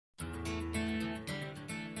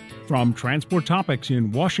From Transport Topics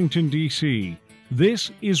in Washington, D.C., this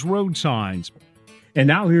is Road Signs. And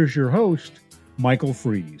now here's your host, Michael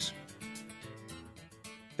Fries.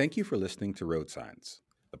 Thank you for listening to Road Signs,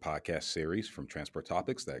 the podcast series from Transport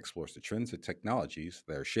Topics that explores the trends and technologies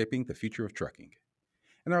that are shaping the future of trucking.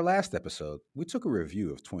 In our last episode, we took a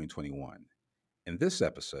review of 2021. In this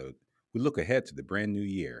episode, we look ahead to the brand new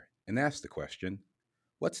year and ask the question,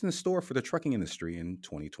 what's in store for the trucking industry in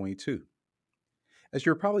 2022? As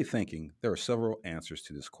you're probably thinking, there are several answers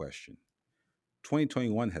to this question.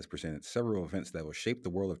 2021 has presented several events that will shape the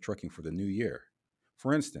world of trucking for the new year.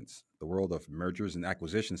 For instance, the world of mergers and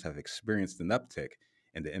acquisitions have experienced an uptick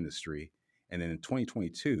in the industry, and then in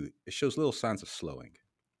 2022, it shows little signs of slowing.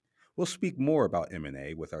 We'll speak more about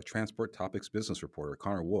M&A with our Transport Topics business reporter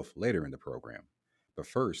Connor Wolf later in the program. But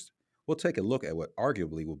first, we'll take a look at what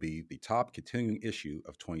arguably will be the top continuing issue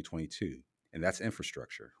of 2022, and that's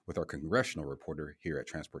infrastructure, with our congressional reporter here at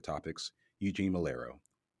Transport Topics, Eugene Malero.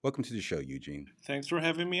 Welcome to the show, Eugene. Thanks for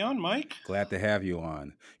having me on, Mike. Glad to have you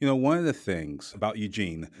on. You know, one of the things about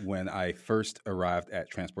Eugene, when I first arrived at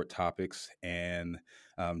Transport Topics and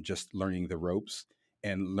just learning the ropes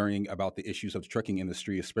and learning about the issues of the trucking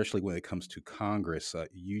industry, especially when it comes to Congress,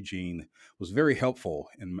 Eugene was very helpful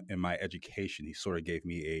in my education. He sort of gave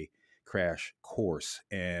me a crash course.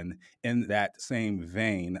 And in that same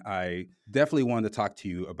vein, I definitely wanted to talk to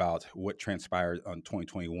you about what transpired on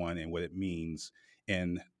 2021 and what it means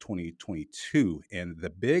in 2022. And the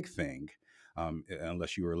big thing,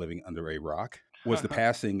 unless you were living under a rock, was the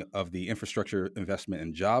passing of the Infrastructure Investment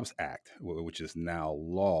and Jobs Act, which is now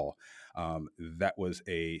law. That was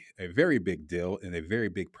a very big deal and a very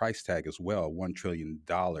big price tag as well, $1 trillion.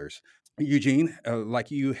 Eugene,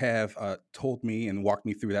 like you have told me and walked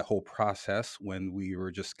me through that whole process when we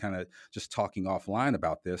were just talking offline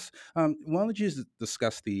about this, why don't you just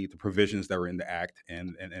discuss the provisions that were in the act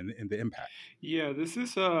and the impact? Yeah, this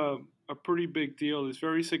is a pretty big deal. It's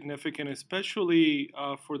very significant, especially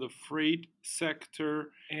for the freight sector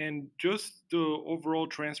and just the overall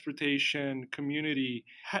transportation community.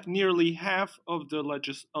 Nearly half of the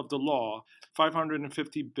law,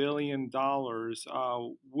 $550 billion,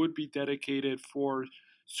 would be dedicated for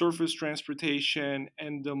surface transportation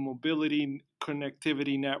and the mobility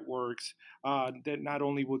connectivity networks that not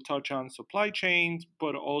only would touch on supply chains,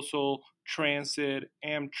 but also transit,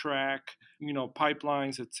 Amtrak,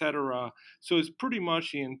 pipelines, etc. So it's pretty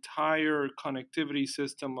much the entire connectivity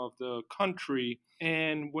system of the country.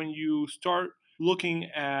 And when you start looking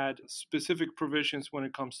at specific provisions when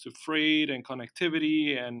it comes to freight and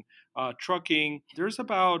connectivity and trucking, there's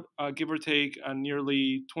about, give or take,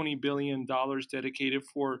 nearly $20 billion dedicated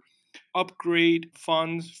for upgrade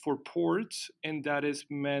funds for ports, and that is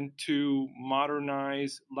meant to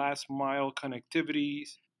modernize last mile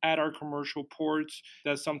connectivities at our commercial ports.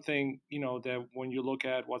 That's something, that when you look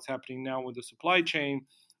at what's happening now with the supply chain,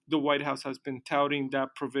 the White House has been touting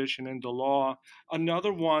that provision in the law.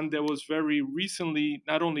 Another one that was very recently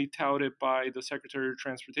not only touted by the Secretary of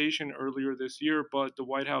Transportation earlier this year, but the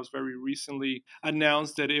White House very recently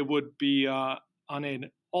announced that it would be on an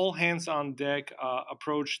all hands on deck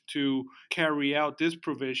approach to carry out this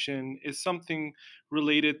provision is something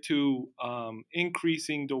related to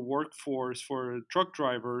increasing the workforce for truck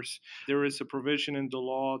drivers. There is a provision in the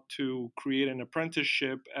law to create an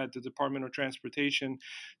apprenticeship at the Department of Transportation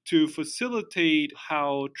to facilitate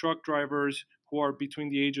how truck drivers who are between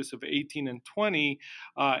the ages of 18 and 20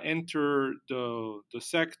 enter the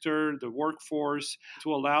sector, the workforce,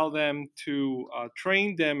 to allow them to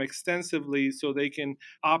train them extensively so they can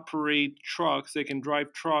operate trucks, they can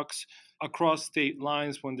drive trucks across state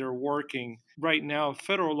lines when they're working. Right now,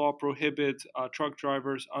 federal law prohibits truck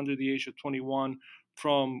drivers under the age of 21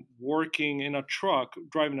 from working in a truck,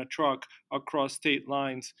 driving a truck across state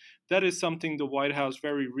lines. That is something the White House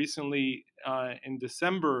very recently in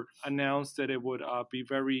December announced that it would be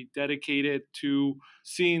very dedicated to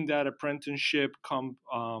seeing that apprenticeship come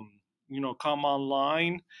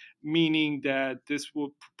online, meaning that this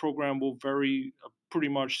program will pretty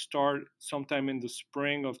much start sometime in the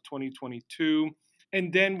spring of 2022.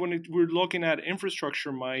 And then when we're looking at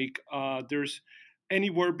infrastructure, Mike, there's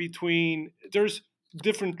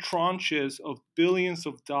different tranches of billions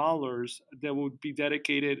of dollars that would be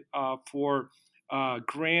dedicated for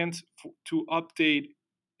grants to update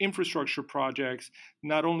infrastructure projects,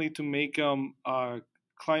 not only to make them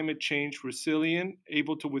climate change resilient,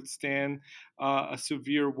 able to withstand a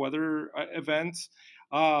severe weather events,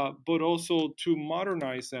 but also to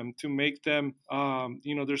modernize them, to make them,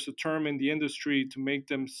 there's a term in the industry to make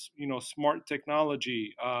them, smart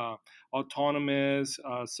technology, autonomous,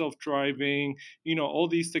 self-driving, all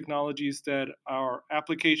these technologies that are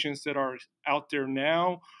applications that are out there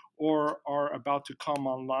now or are about to come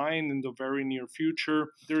online in the very near future.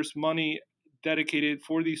 There's money dedicated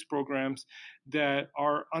for these programs that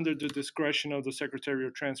are under the discretion of the Secretary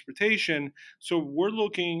of Transportation. So we're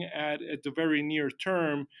looking at the very near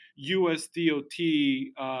term, US DOT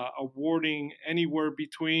awarding anywhere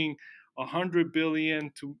between 100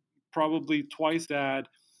 billion to probably twice that,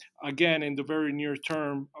 again in the very near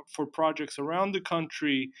term, for projects around the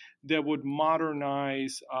country that would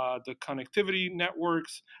modernize the connectivity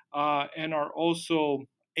networks and are also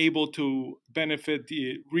able to benefit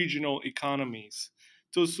the regional economies.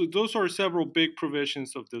 So those are several big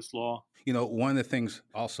provisions of this law. One of the things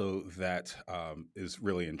also that is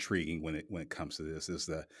really intriguing when it comes to this is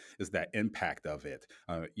that impact of it.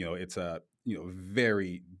 It's a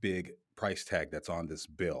very big price tag that's on this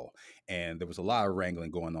bill, and there was a lot of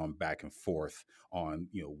wrangling going on back and forth on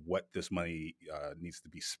what this money needs to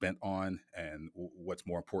be spent on and what's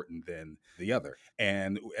more important than the other.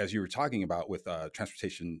 And as you were talking about with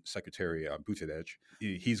Transportation Secretary Buttigieg,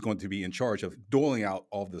 he's going to be in charge of doling out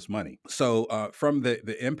all of this money. So from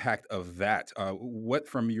the impact of that, what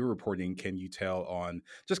from your reporting can you tell on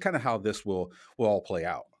just kind of how this will all play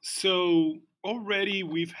out? So already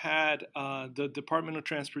we've had the Department of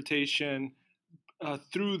Transportation,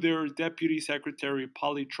 through their Deputy Secretary,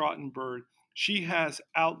 Polly Trottenberg. She has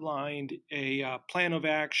outlined a plan of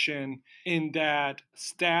action in that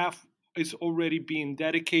staff is already being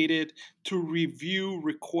dedicated to review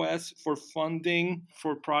requests for funding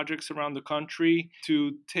for projects around the country.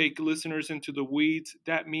 To take listeners into the weeds,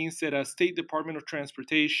 that means that a state Department of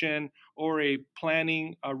Transportation or a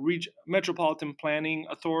metropolitan planning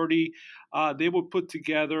authority, they will put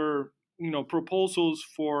together proposals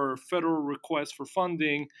for federal requests for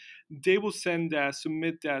funding. They will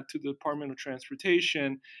submit that to the Department of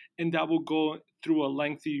Transportation, and that will go through a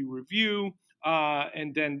lengthy review.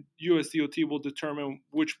 And then USDOT will determine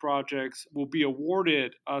which projects will be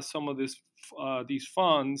awarded some of these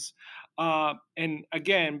funds. And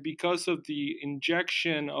again, because of the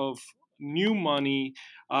injection of new money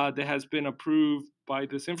that has been approved by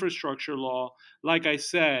this infrastructure law, like I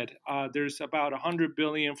said, there's about 100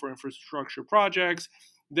 billion for infrastructure projects.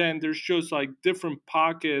 Then there's just like different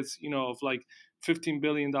pockets, of like $15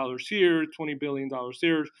 billion here, $20 billion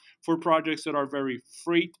there, for projects that are very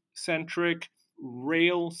freight centric,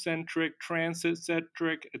 rail centric, transit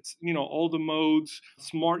centric. It's, all the modes,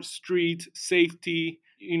 smart street, safety,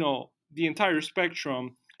 the entire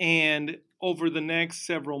spectrum. And over the next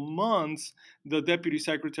several months, the Deputy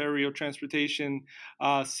Secretary of Transportation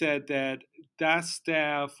said that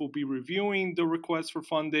staff will be reviewing the request for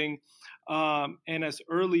funding. And as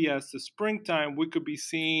early as the springtime, we could be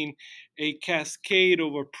seeing a cascade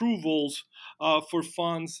of approvals for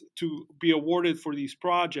funds to be awarded for these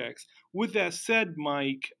projects. With that said,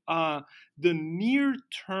 Mike, the near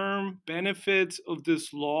term benefits of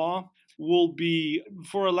this law will be,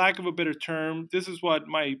 for a lack of a better term, this is what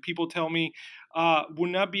my people tell me, will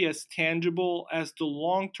not be as tangible as the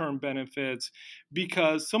long-term benefits,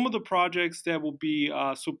 because some of the projects that will be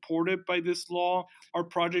supported by this law are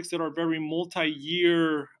projects that are very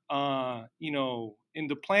multi-year, in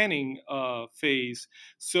the planning phase.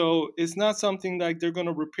 So it's not something like they're going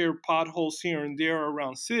to repair potholes here and there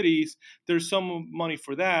around cities. There's some money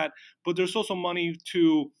for that, but there's also money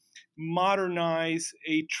to modernize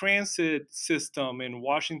a transit system in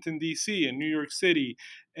Washington, D.C., and New York City.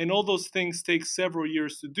 And all those things take several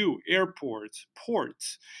years to do. Airports,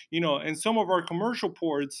 ports, and some of our commercial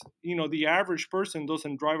ports, the average person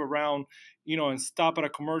doesn't drive around, and stop at a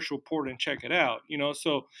commercial port and check it out,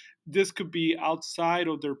 So this could be outside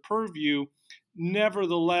of their purview.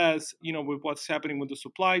 Nevertheless, with what's happening with the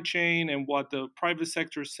supply chain and what the private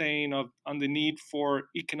sector is saying on the need for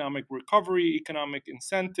economic recovery, economic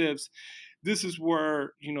incentives, this is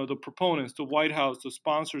where, the proponents, the White House, the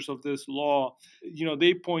sponsors of this law,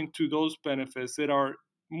 they point to those benefits that are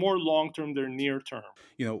more long-term than near-term.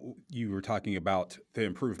 You were talking about the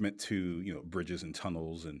improvement to, bridges and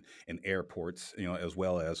tunnels and airports, as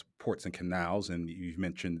well as ports and canals. And you've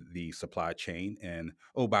mentioned the supply chain. And,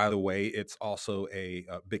 oh, by the way, it's also a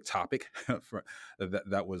big topic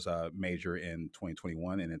that was major in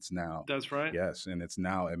 2021. And it's now, That's right. yes, and it's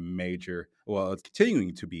now a major, well, it's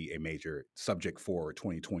continuing to be a major subject for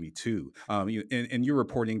 2022. And your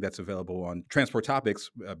reporting that's available on Transport Topics,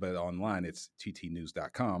 but online, it's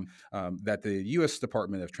ttnews.com. transportation.com, that the U.S.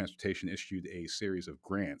 Department of Transportation issued a series of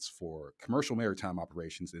grants for commercial maritime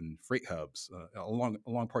operations and freight hubs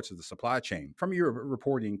along parts of the supply chain. From your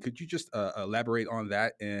reporting, could you just elaborate on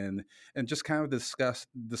that and just kind of discuss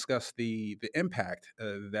the impact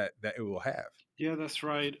that it will have? Yeah, that's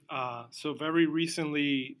right. So very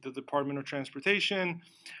recently, the Department of Transportation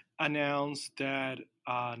announced that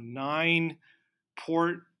nine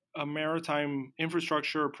port maritime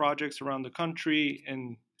infrastructure projects around the country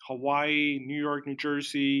in Hawaii, New York, New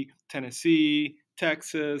Jersey, Tennessee,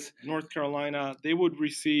 Texas, North Carolina, they would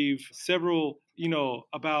receive several,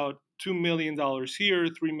 about $2 million here,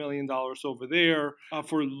 $3 million over there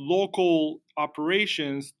for local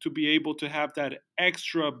operations to be able to have that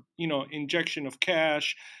extra, injection of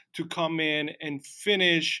cash to come in and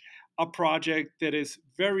finish a project that is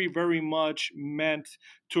very, very much meant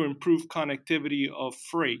to improve connectivity of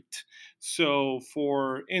freight. So,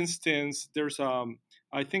 for instance, there's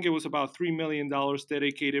I think it was about $3 million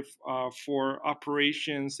dedicated for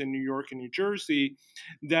operations in New York and New Jersey.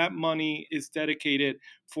 That money is dedicated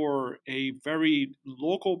for a very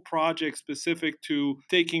local project specific to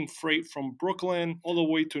taking freight from Brooklyn all the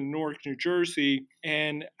way to Newark, New Jersey,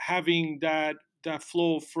 and having that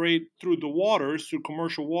flow of freight through the waters, through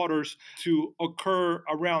commercial waters, to occur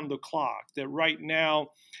around the clock. That right now,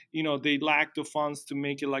 they lack the funds to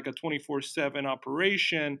make it like a 24/7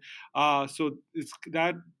 operation. So it's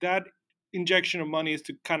that injection of money is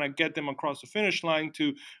to kind of get them across the finish line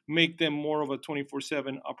to make them more of a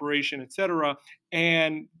 24/7 operation, etc.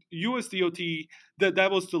 And USDOT, that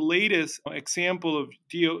was the latest example of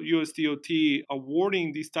USDOT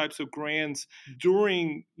awarding these types of grants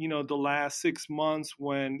during the last 6 months,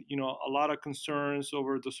 when a lot of concerns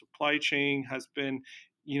over the supply chain has been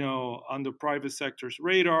on the private sector's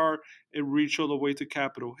radar. It reached all the way to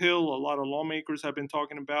Capitol Hill. A lot of lawmakers have been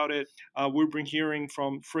talking about it. We've been hearing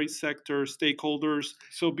from freight sector stakeholders.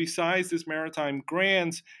 So besides this maritime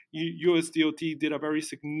grants, USDOT did a very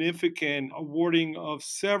significant awarding of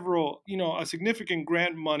several, a significant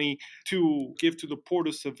grant money to give to the Port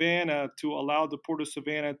of Savannah to allow the Port of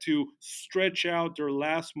Savannah to stretch out their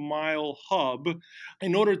last mile hub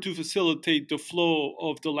in order to facilitate the flow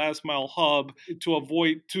of the last mile hub to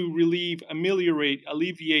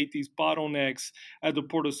alleviate these bottlenecks at the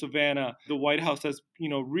Port of Savannah. The White House has,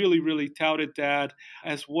 really, really touted that,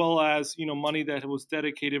 as well as, money that was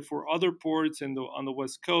dedicated for other ports on the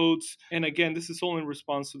West Coast. And again, this is all in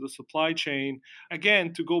response to the supply chain.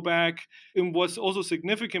 Again, to go back, and what's also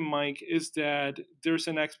significant, Mike, is that there's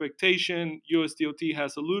an expectation, USDOT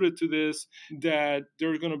has alluded to this, that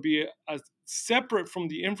there's going to be a separate from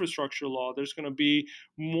the infrastructure law, there's going to be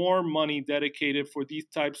more money dedicated for these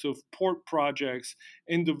types of port projects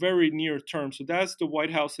in the very near term. So that's the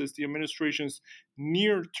White House's, the administration's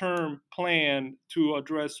near-term plan to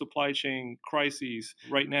address supply chain crises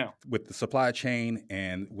right now. With the supply chain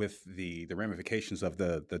and with the ramifications of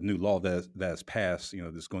the new law that's passed,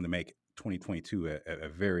 that's going to make 2022 a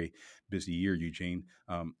very busy year, Eugene.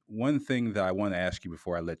 One thing that I want to ask you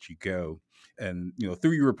before I let you go, and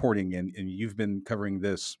through your reporting, and you've been covering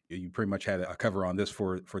this, you pretty much had a cover on this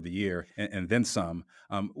for the year and then some.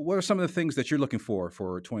 What are some of the things that you're looking for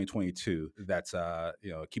 2022 that's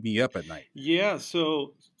keeping you up at night? Yeah,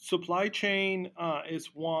 so supply chain is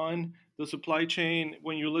one. The supply chain,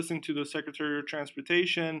 when you listen to the Secretary of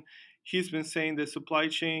Transportation, he's been saying that supply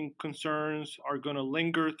chain concerns are going to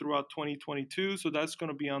linger throughout 2022. So that's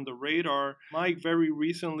going to be on the radar. Mike, very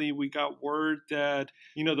recently, we got word that,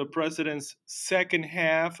 the president's second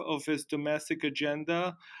half of his domestic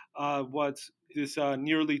agenda, what's this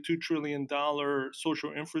nearly $2 trillion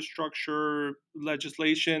social infrastructure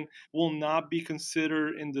legislation, will not be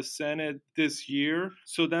considered in the Senate this year.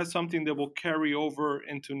 So that's something that will carry over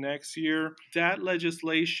into next year. That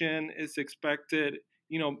legislation is expected,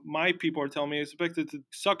 my people are telling me, it's expected to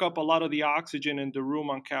suck up a lot of the oxygen in the room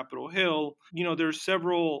on Capitol Hill. There's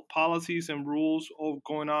several policies and rules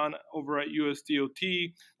going on over at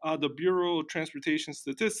USDOT. The Bureau of Transportation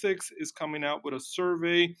Statistics is coming out with a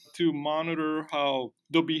survey to monitor how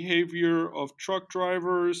the behavior of truck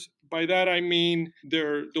drivers. By that I mean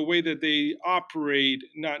the way that they operate,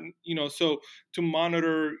 not so to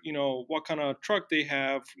monitor what kind of truck they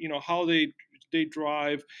have, how they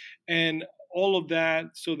drive, and all of that,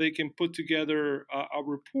 so they can put together a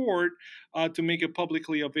report to make it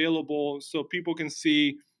publicly available so people can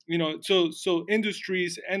see, so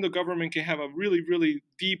industries and the government can have a really, really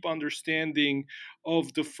deep understanding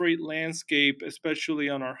of the freight landscape, especially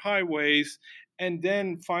on our highways. And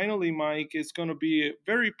then finally, Mike, it's going to be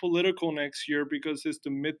very political next year because it's the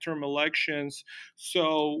midterm elections.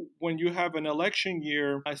 So when you have an election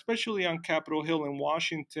year, especially on Capitol Hill in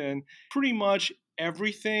Washington, pretty much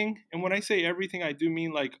everything, and when I say everything, I do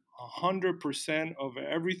mean like 100% of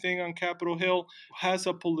everything on Capitol Hill has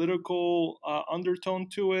a political undertone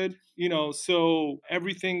to it. So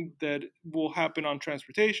everything that will happen on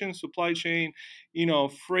transportation, supply chain,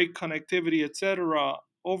 freight connectivity, etc.,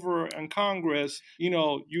 over in Congress,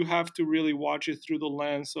 you have to really watch it through the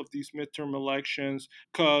lens of these midterm elections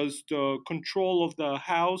because the control of the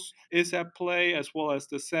House is at play as well as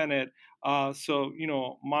the Senate. So,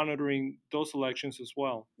 monitoring those elections as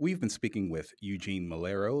well. We've been speaking with Eugene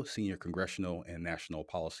Malero, Senior Congressional and National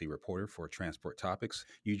Policy Reporter for Transport Topics.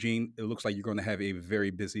 Eugene, it looks like you're going to have a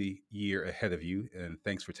very busy year ahead of you, and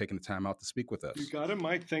thanks for taking the time out to speak with us. You got it,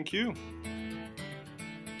 Mike. Thank you.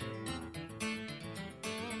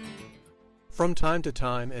 From time to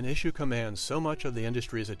time, an issue commands so much of the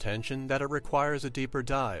industry's attention that it requires a deeper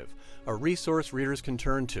dive, a resource readers can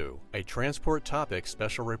turn to, a Transport Topics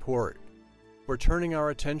special report. We're turning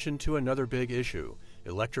our attention to another big issue,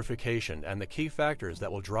 electrification and the key factors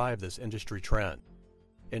that will drive this industry trend.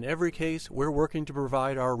 In every case, we're working to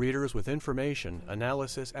provide our readers with information,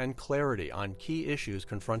 analysis, and clarity on key issues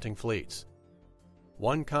confronting fleets.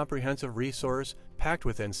 One comprehensive resource packed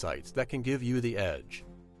with insights that can give you the edge.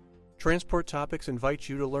 Transport Topics invites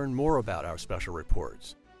you to learn more about our special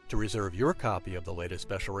reports. To reserve your copy of the latest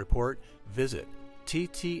special report, visit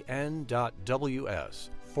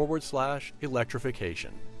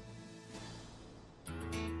ttn.ws/electrification.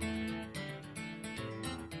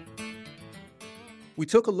 We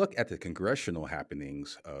took a look at the congressional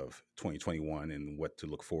happenings of 2021 and what to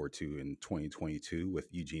look forward to in 2022 with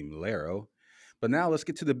Eugene Malero. But now let's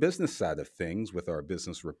get to the business side of things with our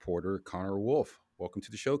business reporter, Connor Wolf. Welcome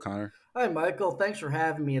to the show, Connor. Hi, Michael. Thanks for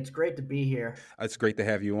having me. It's great to be here. It's great to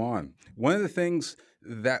have you on. One of the things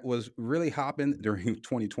that was really hopping during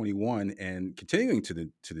 2021 and continuing to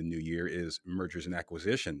the new year is mergers and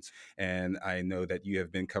acquisitions. And I know that you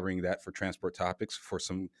have been covering that for Transport Topics for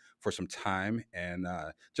some time. And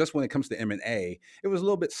just when it comes to M&A, it was a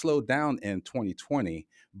little bit slowed down in 2020.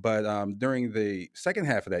 But during the second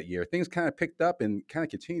half of that year, things kind of picked up and kind of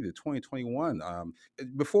continued to 2021.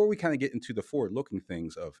 Before we kind of get into the forward-looking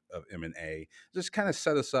things of M&A, just kind of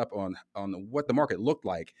set us up on what the market looked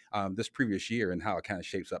like this previous year and how it kind of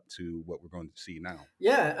shapes up to what we're going to see now.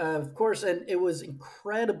 Yeah, of course. And it was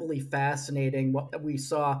incredibly fascinating what we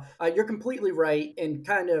saw. You're completely right. In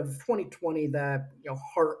kind of 2020, the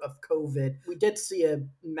heart of COVID, we did see a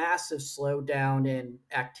massive slowdown in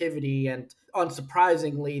activity. And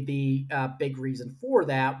unsurprisingly, the big reason for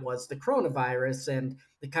that was the coronavirus and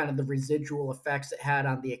the kind of the residual effects it had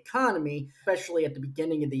on the economy, especially at the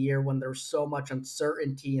beginning of the year when there was so much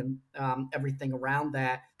uncertainty and everything around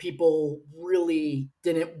that. People really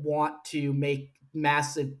didn't want to make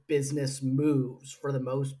massive business moves for the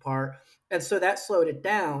most part. And so that slowed it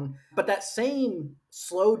down. But that same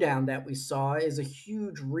slowdown that we saw is a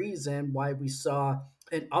huge reason why we saw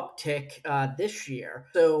an uptick this year.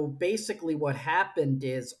 So basically what happened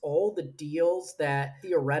is all the deals that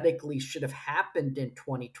theoretically should have happened in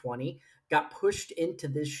 2020 got pushed into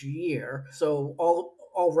this year. So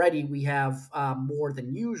already we have more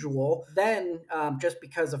than usual. Then just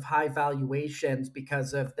because of high valuations,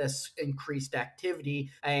 because of this increased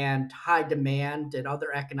activity and high demand and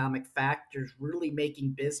other economic factors really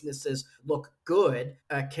making businesses look good,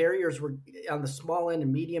 carriers were on the small end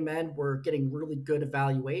and medium end were getting really good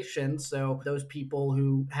evaluations. So those people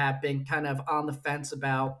who have been kind of on the fence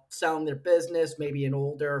about selling their business, maybe an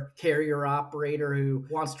older carrier operator who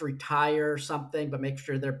wants to retire or something, but make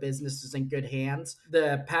sure their business is in good hands.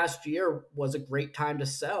 The past year was a great time to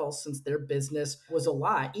sell since their business was a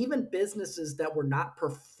lot. Even businesses that were not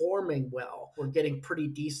performing well were getting pretty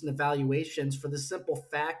decent evaluations for the simple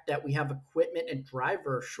fact that we have equipment and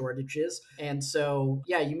driver shortages. And so,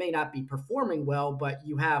 yeah, you may not be performing well, but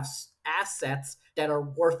you have assets that are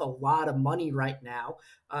worth a lot of money right now.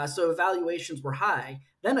 So evaluations were high.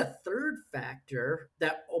 Then a third factor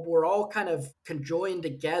that we're all kind of conjoined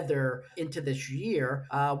together into this year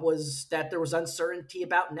was that there was uncertainty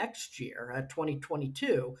about next year,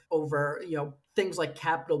 2022, over things like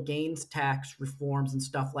capital gains tax reforms and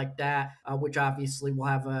stuff like that, which obviously will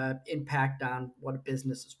have an impact on what a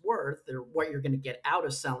business is worth or what you're going to get out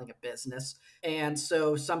of selling a business. And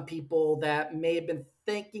so some people that may have been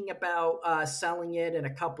thinking about selling it in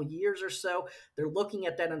a couple years or so. They're looking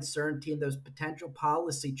at that uncertainty and those potential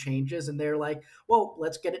policy changes, and they're like, well,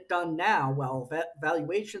 let's get it done now. Well,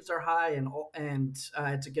 valuations are high, and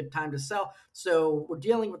it's a good time to sell. So we're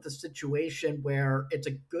dealing with a situation where it's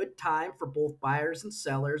a good time for both buyers and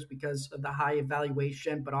sellers because of the high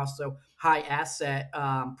evaluation, but also high asset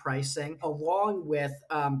pricing, along with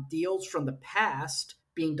deals from the past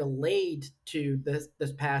being delayed to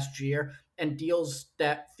this past year, and deals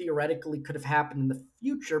that theoretically could have happened in the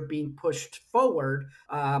future being pushed forward.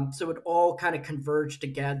 So it all kind of converged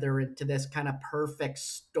together into this kind of perfect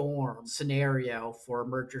storm scenario for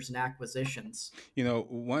mergers and acquisitions.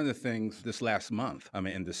 One of the things this last month, I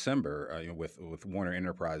mean, in December, with Warner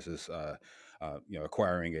Enterprises,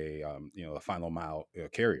 acquiring a final mile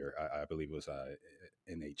carrier, I believe it was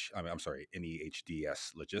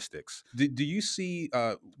NEHDS Logistics. Do you see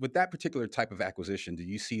with that particular type of acquisition? Do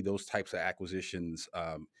you see those types of acquisitions,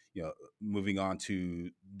 moving on to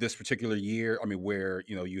this particular year? I mean, where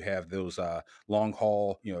you have those long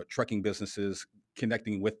haul, trucking businesses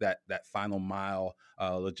connecting with that final mile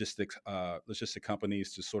logistic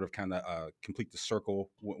companies to sort of kind of complete the circle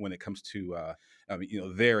when it comes to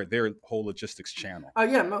their whole logistics channel. Oh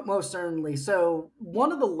yeah, most certainly. So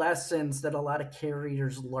one of the lessons that a lot of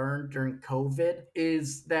carriers learned during COVID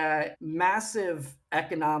is that massive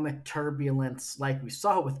economic turbulence, like we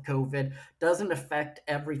saw with COVID, doesn't affect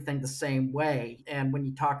everything the same way. And when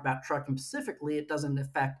you talk about trucking specifically, it doesn't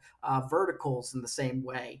affect verticals in the same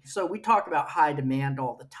way. So we talk about high demand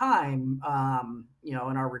all the time,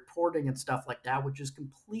 in our reporting and stuff like that, which is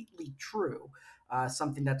completely true.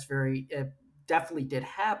 Something that's very definitely did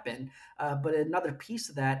happen. But another piece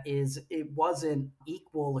of that is it wasn't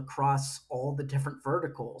equal across all the different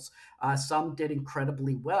verticals. Some did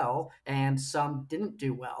incredibly well and some didn't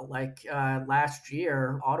do well. Like last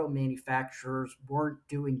year, auto manufacturers weren't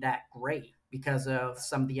doing that great because of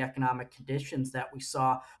some of the economic conditions that we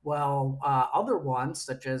saw. Well, other ones,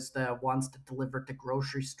 such as the ones that delivered to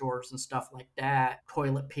grocery stores and stuff like that,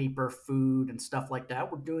 toilet paper, food, and stuff like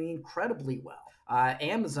that, were doing incredibly well.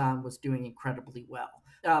 Amazon was doing incredibly well.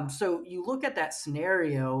 So you look at that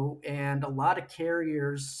scenario, and a lot of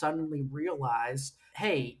carriers suddenly realized,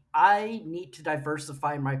 hey, I need to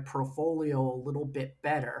diversify my portfolio a little bit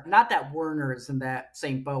better. Not that Werner is in that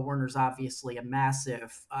same boat. Werner's obviously a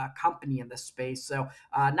massive company in this space, so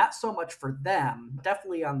not so much for them.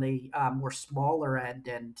 Definitely on the more smaller end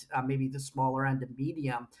and maybe the smaller end and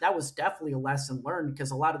medium, that was definitely a lesson learned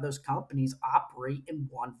because a lot of those companies operate in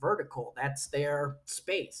one vertical. That's their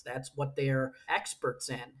space. That's what they're experts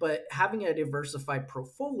in. But having a diversified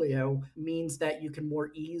portfolio means that you can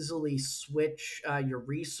more easily switch your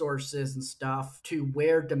resources and stuff to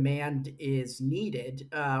where demand is needed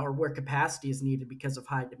or where capacity is needed because of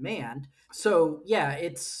high demand. So yeah,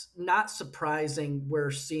 it's not surprising we're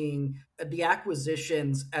seeing the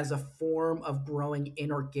acquisitions as a form of growing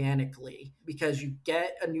inorganically because you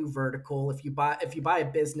get a new vertical. If you buy a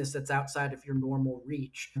business that's outside of your normal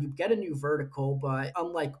reach, you get a new vertical. But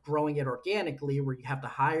unlike growing it organically, where you have to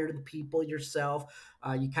hire the people yourself,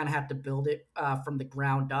 you kind of have to build it from the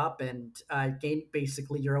ground up and gain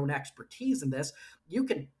basically your own expertise in this. You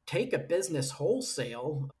can take a business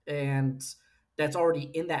wholesale and that's already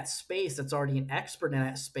in that space, that's already an expert in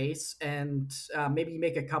that space, and maybe you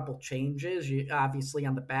make a couple changes. You obviously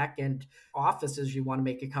on the back end offices, you want to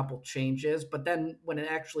make a couple changes, but then when it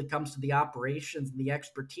actually comes to the operations and the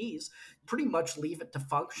expertise, pretty much leave it to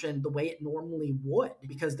function the way it normally would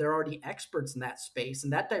because they're already experts in that space.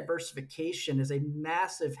 And that diversification is a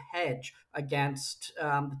massive hedge against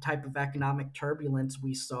the type of economic turbulence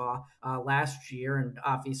we saw last year, and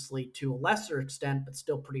obviously to a lesser extent, but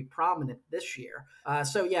still pretty prominent this year.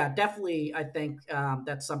 So yeah, definitely, I think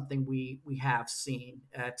that's something we have seen.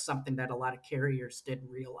 It's something that a lot of carriers didn't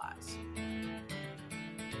realize.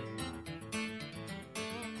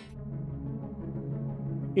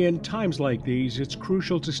 In times like these, it's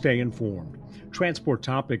crucial to stay informed. Transport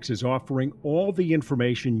Topics is offering all the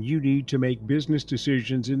information you need to make business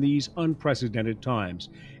decisions in these unprecedented times.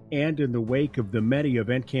 And in the wake of the many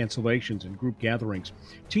event cancellations and group gatherings,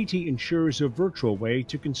 TT ensures a virtual way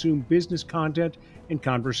to consume business content and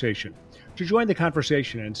conversation. To join the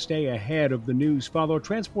conversation and stay ahead of the news, follow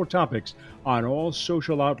Transport Topics on all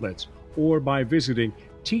social outlets or by visiting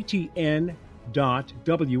ttn.ws/stay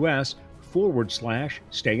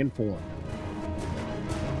informed.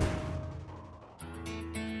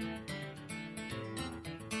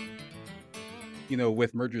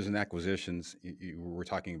 With mergers and acquisitions, we're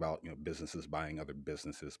talking about businesses buying other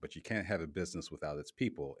businesses, but you can't have a business without its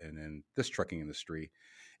people. And in this trucking industry,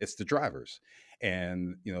 it's the drivers.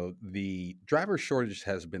 And the driver shortage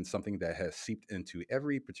has been something that has seeped into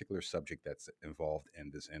every particular subject that's involved in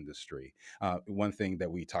this industry. One thing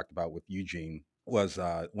that we talked about with Eugene was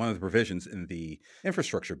one of the provisions in the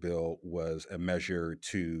infrastructure bill was a measure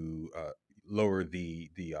to lower the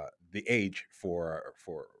age for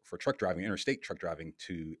truck driving, interstate truck driving,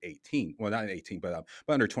 to 18. Well, not 18, but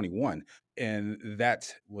under 21. And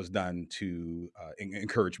that was done to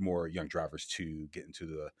encourage more young drivers to get into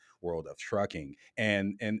the world of trucking.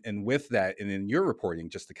 And with that, and in your reporting,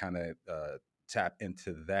 just to kind of tap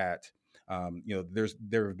into that,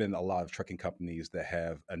 there have been a lot of trucking companies that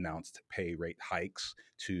have announced pay rate hikes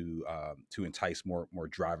to entice more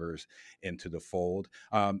drivers into the fold.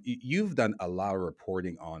 You've done a lot of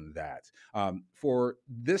reporting on that. For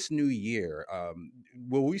this new year,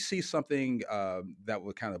 will we see something that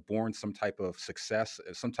will kind of born some type of success,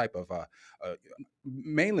 some type of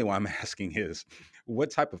mainly what I'm asking is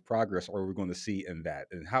what type of progress are we going to see in that,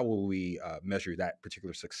 and how will we measure that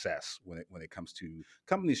particular success when it comes to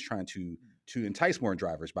companies trying to entice more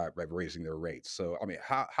drivers by raising their rates? So, I mean,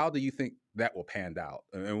 how do you think that will pan out,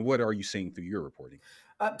 and what are you seeing through your reporting?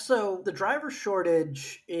 So the driver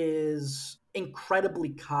shortage is incredibly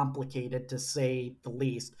complicated, to say the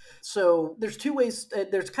least. So there's two ways.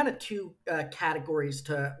 There's kind of two categories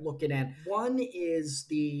to look at in. One is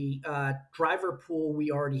the driver pool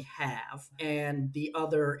we already have, and the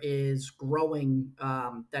other is growing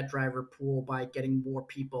that driver pool by getting more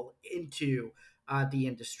people into the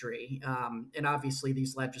industry. And obviously,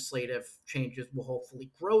 these legislative changes will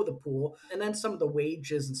hopefully grow the pool. And then some of the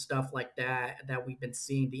wages and stuff like that we've been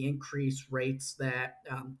seeing, the increased rates that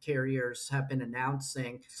carriers have been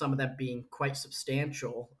announcing, some of them being quite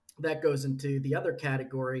substantial. That goes into the other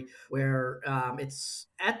category where it's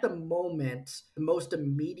at the moment the most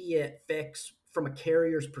immediate fix from a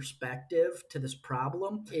carrier's perspective to this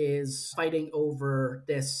problem is fighting over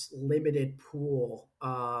this limited pool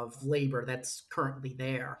of labor that's currently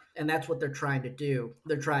there. And that's what they're trying to do.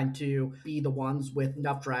 They're trying to be the ones with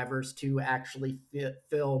enough drivers to actually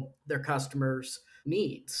fill their customers'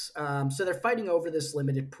 needs. So they're fighting over this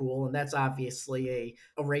limited pool, and that's obviously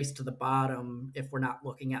a race to the bottom if we're not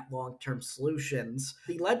looking at long-term solutions.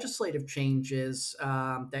 The legislative changes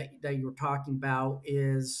that you were talking about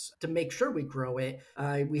is to make sure we grow it.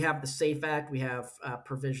 We have the SAFE Act, we have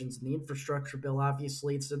provisions in the infrastructure bill,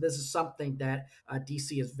 obviously. So this is something that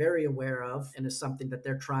DC is very aware of and is something that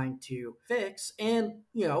they're trying to fix. And,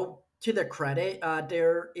 to their credit,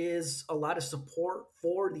 there is a lot of support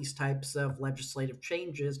for these types of legislative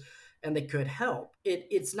changes, and they could help.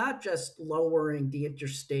 It's not just lowering the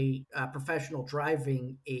interstate professional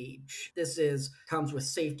driving age. This comes with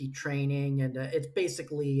safety training, and it's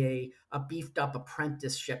basically a beefed up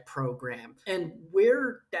apprenticeship program. And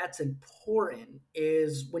where that's important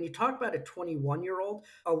is when you talk about a 21-year-old,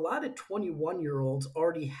 a lot of 21-year-olds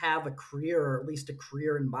already have a career, or at least a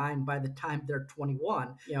career in mind by the time they're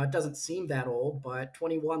 21. It doesn't seem that old, but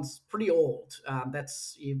 21's pretty old.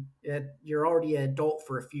 You're already an adult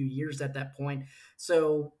for a few years at that point.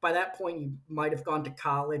 So by that point, you might have gone to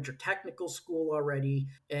college or technical school already,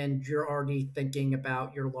 and you're already thinking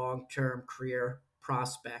about your long-term career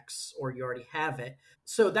prospects, or you already have it.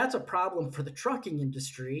 So that's a problem for the trucking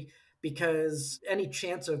industry, because any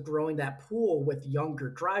chance of growing that pool with younger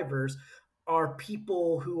drivers are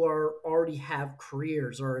people who already have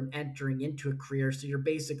careers or entering into a career. So you're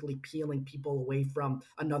basically peeling people away from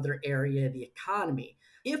another area of the economy.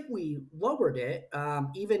 If we lowered it,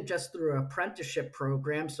 even just through an apprenticeship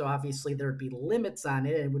program, so obviously there'd be limits on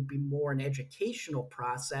it, it would be more an educational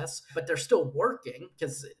process, but they're still working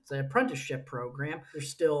because it's an apprenticeship program. They're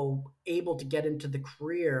still able to get into the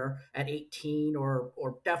career at 18 or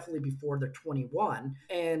definitely before they're 21.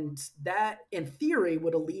 And that, in theory,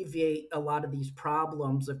 would alleviate a lot of these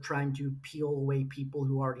problems of trying to peel away people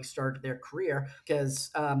who already started their career,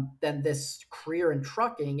 because then this career in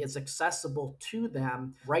trucking is accessible to them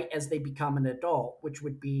right as they become an adult, which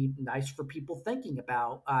would be nice for people thinking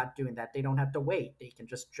about doing that. They don't have to wait. They can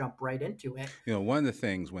just jump right into it. One of the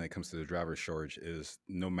things when it comes to the driver shortage is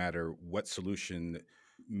no matter what solution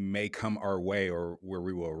may come our way or where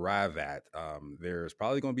we will arrive at, there's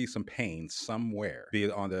probably going to be some pain somewhere, be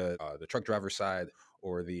it on the truck driver side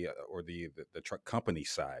or the truck company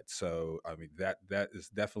side. So I mean that is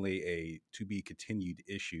definitely a to be continued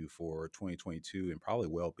issue for 2022 and probably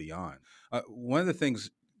well beyond. One of the things,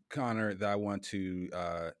 Connor, that I want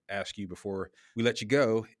to ask you before we let you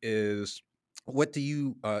go is what do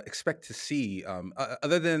you expect to see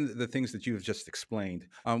other than the things that you've just explained?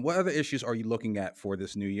 What other issues are you looking at for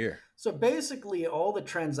this new year? So basically, all the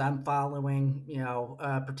trends I'm following,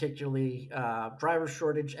 particularly driver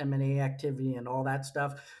shortage, M&A activity, and all that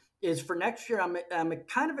stuff, is for next year. I'm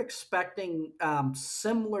kind of expecting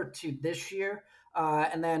similar to this year,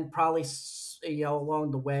 and then probably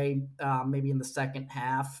along the way, maybe in the second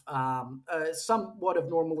half, somewhat of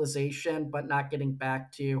normalization, but not getting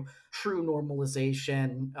back to true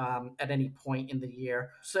normalization at any point in the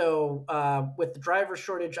year. So, with the driver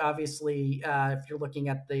shortage, obviously, if you're looking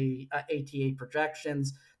at the ATA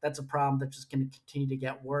projections, that's a problem that's just going to continue to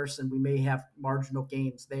get worse. And we may have marginal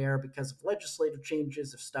gains there because of legislative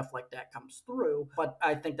changes if stuff like that comes through. But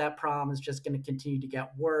I think that problem is just going to continue to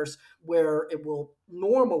get worse. Where it will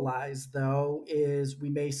normalize, though, is we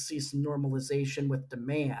may see some normalization with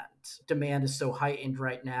demand. Demand is so heightened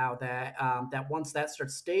right now that once that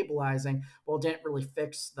starts stabilizing, well, it didn't really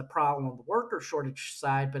fix the problem on the worker shortage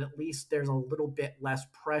side, but at least there's a little bit less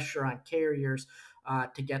pressure on carriers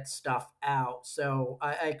to get stuff out. So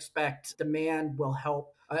I expect demand will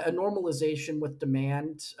help. A normalization with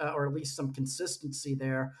demand, or at least some consistency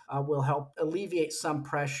there, will help alleviate some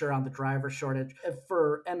pressure on the driver shortage.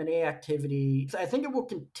 For M&A activity, I think it will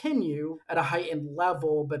continue at a heightened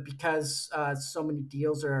level, but because so many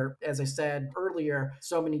deals are, as I said earlier,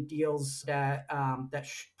 so many deals that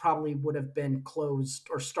probably would have been closed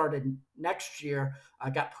or started next year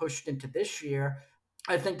got pushed into this year.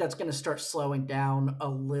 I think that's going to start slowing down a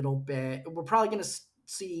little bit. We're probably going to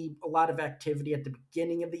see a lot of activity at the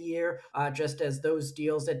beginning of the year, just as those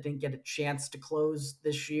deals that didn't get a chance to close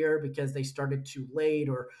this year because they started too late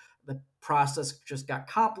or the process just got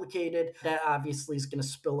complicated. That obviously is going to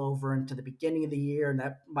spill over into the beginning of the year, and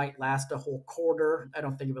that might last a whole quarter. I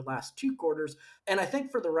don't think it would last 2 quarters. And I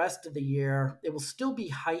think for the rest of the year, it will still be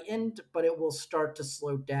heightened, but it will start to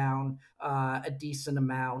slow down a decent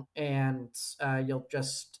amount, and you'll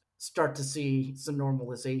just start to see some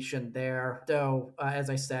normalization there. Though,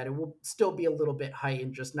 as I said, it will still be a little bit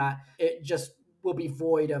heightened, just not. It just will be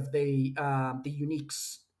void of the unique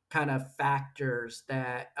kind of factors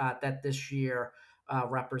that this year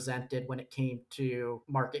represented when it came to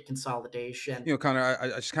market consolidation. Connor, I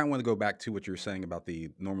just kind of want to go back to what you were saying about the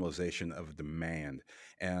normalization of demand.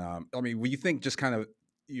 And I mean, when you think just kind of,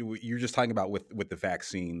 you're just talking about with the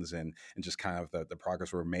vaccines and just kind of the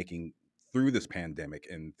progress we're making through this pandemic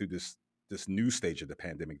and through this new stage of the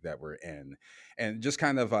pandemic that we're in, and just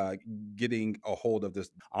kind of getting a hold of this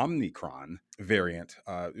Omicron variant.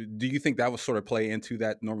 Do you think that will sort of play into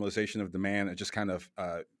that normalization of demand and just kind of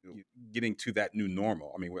getting to that new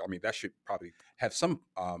normal? I mean that should probably have some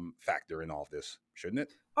factor in all of this, shouldn't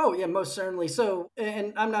it? Oh yeah, most certainly. So,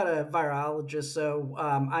 and I'm not a virologist, so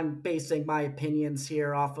I'm basing my opinions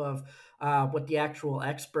here off of what the actual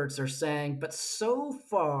experts are saying. But so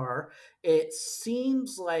far, it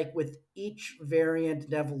seems like with each variant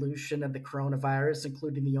and evolution of the coronavirus,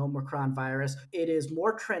 including the Omicron virus, it is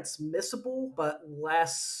more transmissible but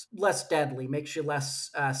less deadly, makes you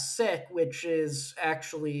less sick, which is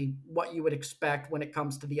actually what you would expect when it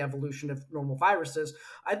comes to the evolution of normal viruses.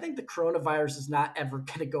 I think the coronavirus is not ever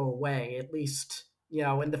going to go away, at least,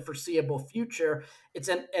 in the foreseeable future. It's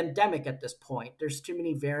an endemic at this point. There's too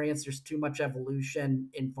many variants, there's too much evolution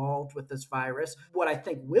involved with this virus. What I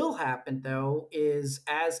think will happen, though, is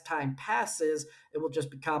as time passes, it will just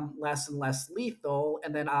become less and less lethal.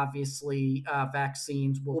 And then obviously,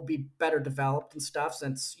 vaccines will be better developed and stuff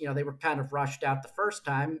since, they were kind of rushed out the first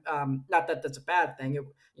time. Not that that's a bad thing.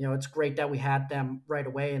 It's great that we had them right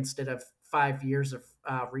away instead of 5 years of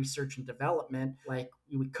research and development like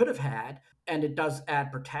we could have had, and it does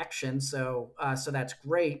add protection. So that's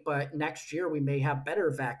great. But next year we may have better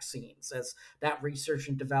vaccines as that research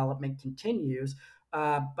and development continues.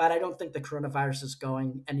 But I don't think the coronavirus is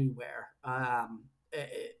going anywhere.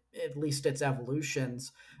 At least its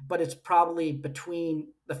evolutions, but it's probably between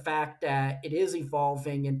the fact that it is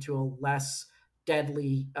evolving into a less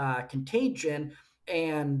deadly contagion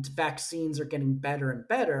and vaccines are getting better and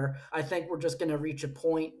better. I think we're just going to reach a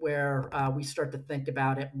point where we start to think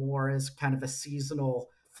about it more as kind of a seasonal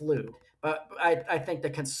flu. But I think the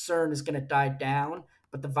concern is going to die down,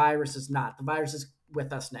 but the virus is not. The virus is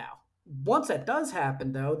with us now. Once that does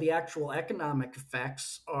happen, though, the actual economic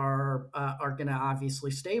effects are going to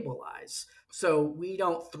obviously stabilize. So we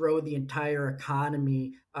don't throw the entire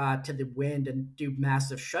economy to the wind and do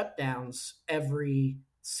massive shutdowns every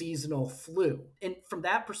seasonal flu. And from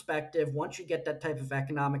that perspective, once you get that type of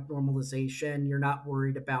economic normalization, you're not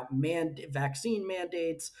worried about vaccine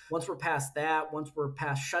mandates. Once we're past that, once we're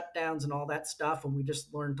past shutdowns and all that stuff, and we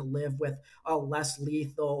just learn to live with a less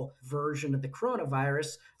lethal version of the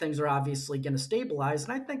coronavirus, things are obviously going to stabilize.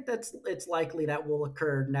 And I think it's likely that will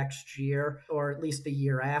occur next year or at least the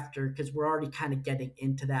year after, because we're already kind of getting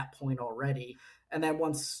into that point already. And then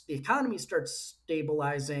once the economy starts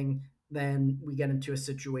stabilizing, then we get into a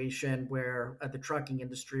situation where the trucking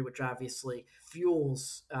industry, which obviously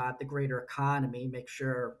fuels the greater economy, make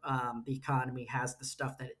sure the economy has the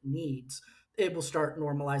stuff that it needs, it will start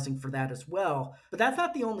normalizing for that as well. But that's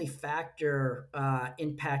not the only factor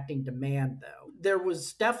impacting demand, though. There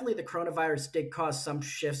was definitely, the coronavirus did cause some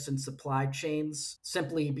shifts in supply chains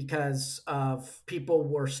simply because of people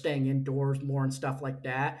were staying indoors more and stuff like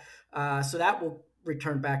that. So that will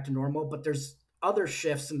return back to normal, but there's other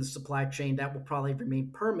shifts in the supply chain that will probably remain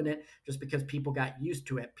permanent just because people got used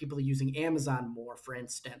to it. People are using Amazon more, for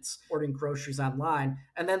instance, ordering groceries online.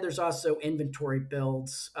 And then there's also inventory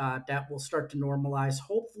builds that will start to normalize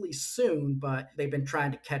hopefully soon, but they've been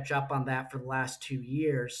trying to catch up on that for the last 2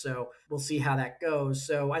 years. So we'll see how that goes.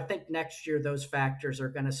 So I think next year those factors are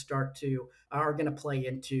going to play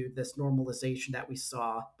into this normalization that we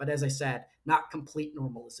saw. But as I said, not complete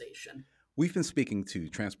normalization. We've been speaking to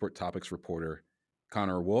Transport Topics reporter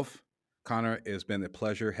Connor Wolf. Connor, it's been a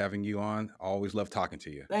pleasure having you on. I always love talking to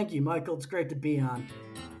you. Thank you, Michael. It's great to be on.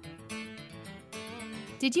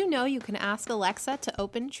 Did you know you can ask Alexa to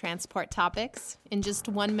open Transport Topics? In just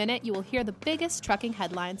 1 minute, you will hear the biggest trucking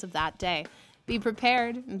headlines of that day. Be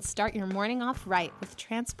prepared and start your morning off right with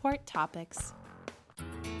Transport Topics.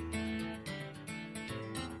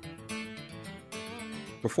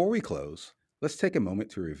 Before we close, let's take a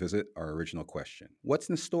moment to revisit our original question.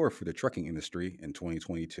 What's in store for the trucking industry in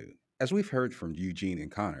 2022? As we've heard from Eugene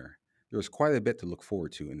and Connor, there is quite a bit to look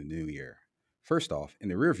forward to in the new year. First off, in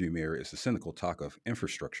the rearview mirror is the cynical talk of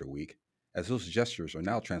Infrastructure Week, as those gestures are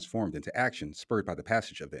now transformed into action spurred by the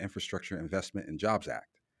passage of the Infrastructure Investment and Jobs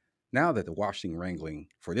Act. Now that the washing wrangling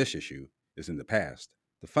for this issue is in the past,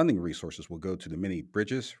 the funding resources will go to the many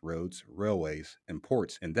bridges, roads, railways, and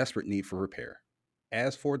ports in desperate need for repair.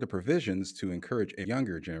 As for the provisions to encourage a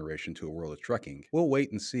younger generation to a world of trucking, we'll wait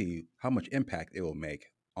and see how much impact it will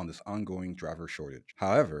make on this ongoing driver shortage.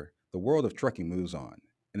 However, the world of trucking moves on,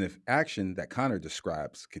 and if action that Connor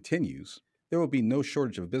describes continues, there will be no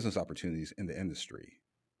shortage of business opportunities in the industry.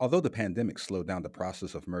 Although the pandemic slowed down the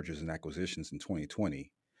process of mergers and acquisitions in 2020,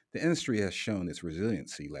 the industry has shown its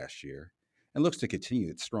resiliency last year and looks to continue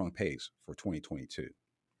its strong pace for 2022.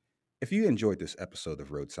 If you enjoyed this episode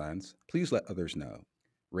of Road Signs, please let others know.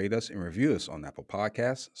 Rate us and review us on Apple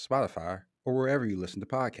Podcasts, Spotify, or wherever you listen to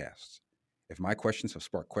podcasts. If my questions have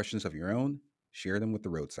sparked questions of your own, share them with the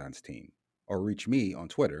Road Signs team, or reach me on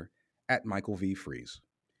Twitter at Michael V. Fries.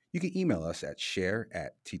 You can email us at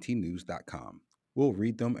share@ttnews.com. We'll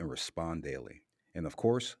read them and respond daily. And of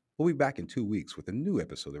course, we'll be back in 2 weeks with a new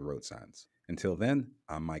episode of Road Signs. Until then,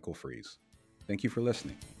 I'm Michael Fries. Thank you for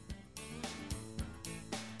listening.